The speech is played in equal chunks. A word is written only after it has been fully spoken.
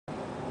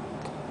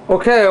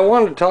Okay, I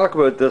wanted to talk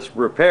about this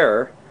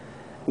repair.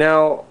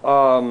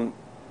 Now,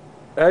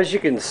 as you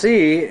can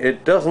see,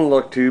 it doesn't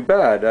look too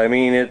bad. I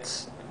mean,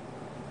 it's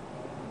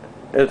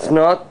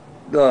not,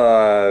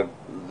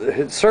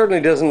 it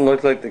certainly doesn't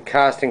look like the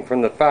casting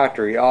from the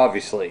factory,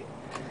 obviously.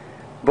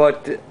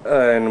 But,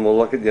 and we'll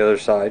look at the other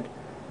side.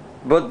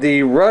 But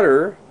the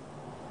rudder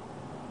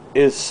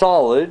is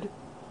solid,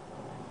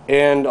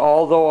 and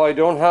although I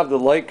don't have the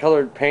light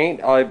colored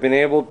paint, I've been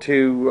able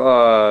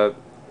to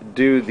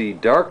do the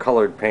dark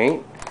colored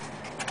paint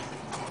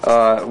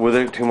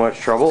without too much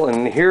trouble.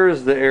 And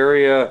here's the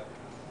area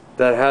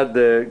that had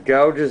the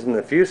gouges in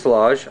the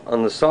fuselage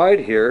on the side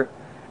here.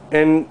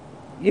 And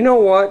you know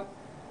what,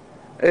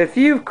 if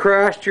you've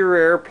crashed your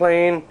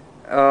airplane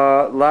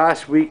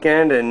last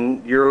weekend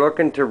and you're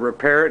looking to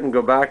repair it and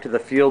go back to the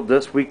field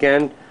this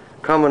weekend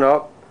coming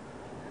up,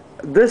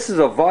 this is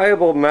a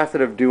viable method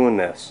of doing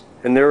this,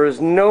 and there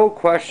is no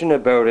question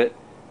about it.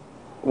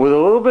 With a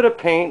little bit of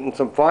paint and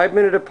some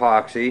 5-minute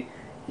epoxy,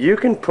 you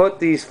can put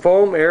these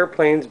foam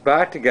airplanes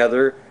back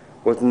together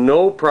with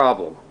no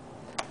problem.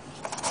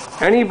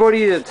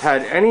 Anybody that's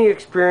had any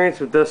experience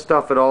with this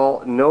stuff at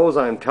all knows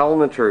I'm telling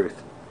the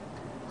truth.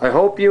 I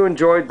hope you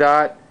enjoyed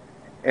that,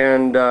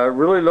 and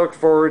really look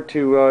forward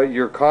to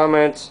your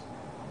comments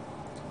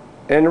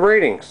and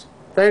ratings.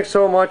 Thanks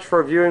so much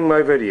for viewing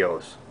my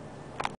videos.